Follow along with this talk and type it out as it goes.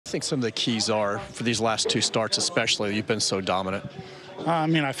think some of the keys are for these last two starts, especially? You've been so dominant. I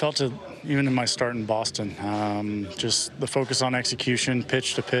mean, I felt it even in my start in Boston. Just the focus on execution,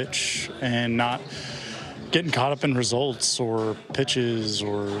 pitch to pitch, and not getting caught up in results or pitches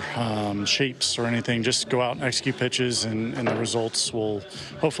or shapes or anything. Just go out and execute pitches, and the results will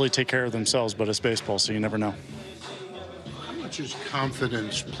hopefully take care of themselves. But it's baseball, so you never know. How much is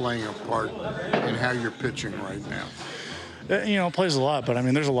confidence playing a part in how you're pitching right now? It plays a lot, but I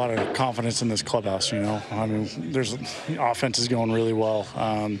mean, there's a lot of confidence in this clubhouse. I mean, offense is going really well.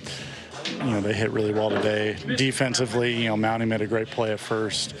 They hit really well today. Defensively, Mounty made a great play at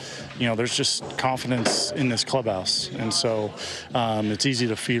first. There's just confidence in this clubhouse, and so it's easy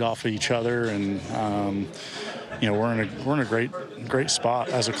to feed off of each other. And we're in a great spot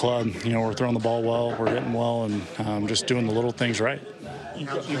as a club. We're throwing the ball well, we're hitting well, and just doing the little things right. You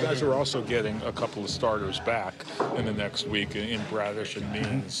guys are also getting a couple of starters back in the next week in Bradish and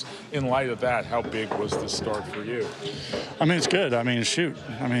Means. In light of that, how big was this start for you? I mean, it's good. I mean, shoot.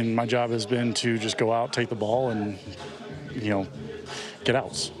 I mean, my job has been to just go out, take the ball, and, get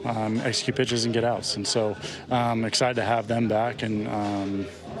outs, execute pitches and get outs. And so I'm excited to have them back, and,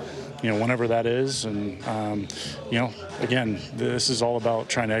 whenever that is. And, again, this is all about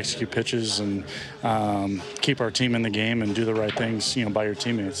trying to execute pitches and keep our team in the game and do the right things, by your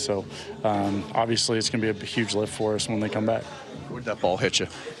teammates. So obviously it's going to be a huge lift for us when they come back. Where'd that ball hit you?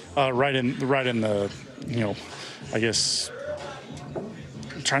 Right in the, I guess,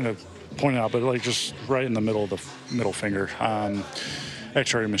 I'm trying to point it out, but just right in the middle of the middle finger.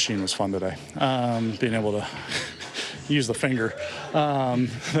 X-ray machine was fun today. Being able to use the finger.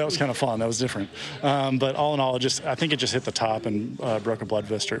 That was kind of fun. That was different. But all in all, I think it just hit the top and broke a blood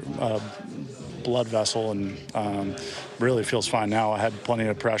vessel, and really feels fine now. I had plenty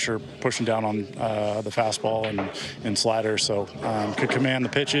of pressure pushing down on the fastball and slider, so could command the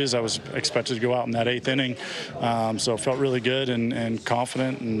pitches. I was expected to go out in that 8th inning, so felt really good and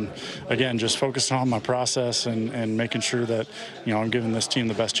confident, and again, just focused on my process and making sure that I'm giving this team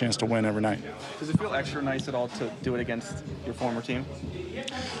the best chance to win every night. Does it feel extra nice at all to do it against your former team?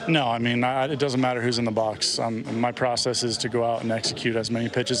 No, I mean, it doesn't matter who's in the box. My process is to go out and execute as many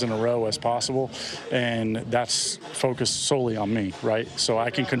pitches in a row as possible, and that's focused solely on me, right? So I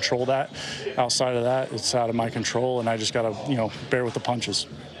can control that. Outside of that, it's out of my control, and I just got to, bear with the punches.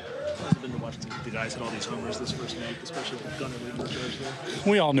 How's it been to watch the guys hit all these homers this first night, especially with Gunnar leading the charge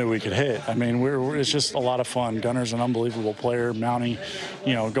there? We all knew we could hit. I mean, it's just a lot of fun. Gunner's an unbelievable player. Mounty,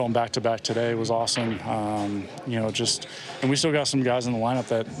 going back-to-back today was awesome. And we still got some guys in the lineup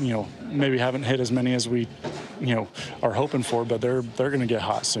that, maybe haven't hit as many as we, are hoping for, but they're going to get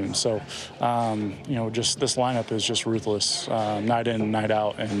hot soon. So, just this lineup is just ruthless, night in, night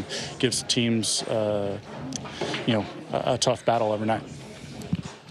out, and gives teams, a tough battle every night.